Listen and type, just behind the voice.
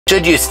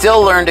Should you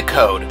still learn to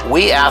code?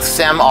 We asked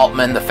Sam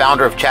Altman, the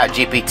founder of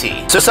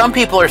ChatGPT. So some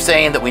people are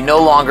saying that we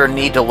no longer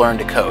need to learn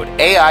to code.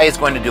 AI is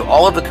going to do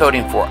all of the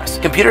coding for us.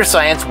 Computer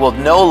science will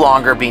no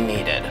longer be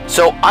needed.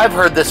 So I've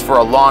heard this for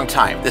a long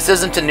time. This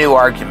isn't a new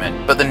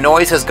argument, but the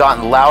noise has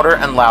gotten louder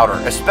and louder,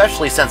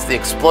 especially since the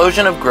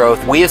explosion of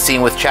growth we have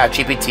seen with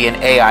ChatGPT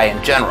and AI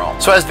in general.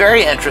 So I was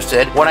very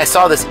interested when I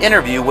saw this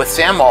interview with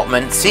Sam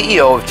Altman,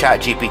 CEO of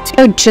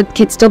ChatGPT. Should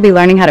kids still be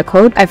learning how to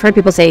code? I've heard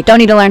people say, don't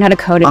need to learn how to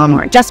code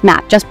anymore. Just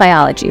math, just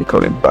biology.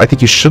 Coding. I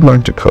think you should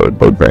learn to code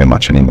very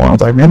much anymore.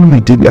 I randomly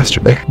did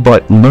yesterday,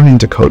 but learning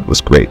to code was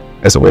great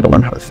as a way to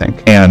learn how to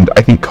think. And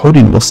I think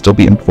coding will still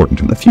be important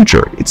in the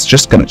future. It's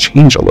just going to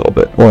change a little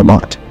bit or a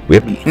lot.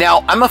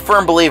 Now, I'm a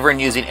firm believer in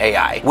using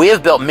AI. We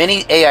have built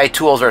many AI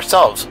tools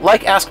ourselves,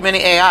 like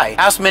AskMany.ai.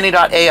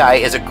 AskMany.ai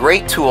is a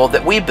great tool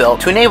that we built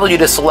to enable you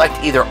to select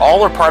either all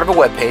or part of a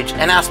web page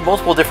and ask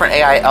multiple different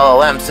AI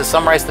LLMs to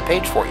summarize the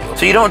page for you.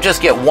 So you don't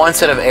just get one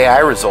set of AI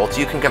results,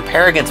 you can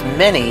compare against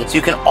many so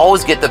you can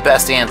always get the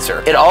best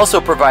answer. It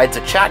also provides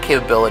a chat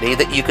capability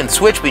that you can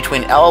switch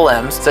between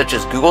LLMs such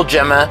as Google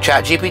Gemma,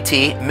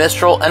 ChatGPT,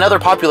 Mistral, and other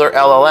popular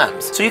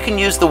LLMs. So you can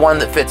use the one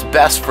that fits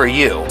best for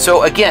you.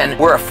 So again,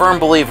 we're a firm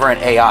believer in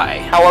AI.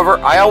 However,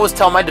 I always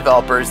tell my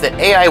developers that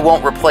AI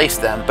won't replace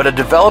them, but a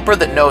developer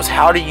that knows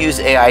how to use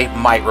AI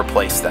might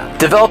replace them.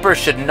 Developers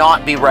should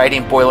not be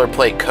writing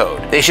boilerplate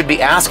code. They should be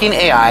asking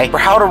AI for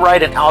how to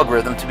write an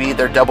algorithm to be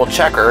their double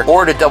checker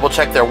or to double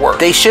check their work.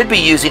 They should be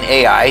using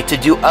AI to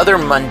do other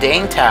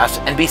mundane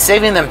tasks and be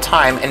saving them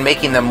time and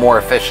making them more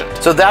efficient.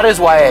 So that is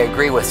why I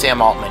agree with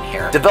Sam Altman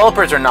here.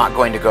 Developers are not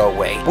going to go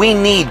away. We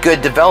need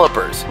good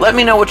developers. Let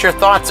me know what your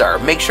thoughts are.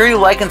 Make sure you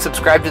like and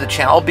subscribe to the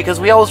channel because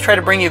we always try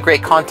to bring you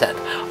great content.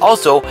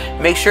 Also,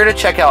 make sure to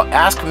check out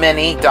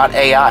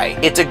AskMany.ai.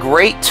 It's a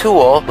great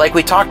tool like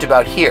we talked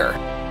about here.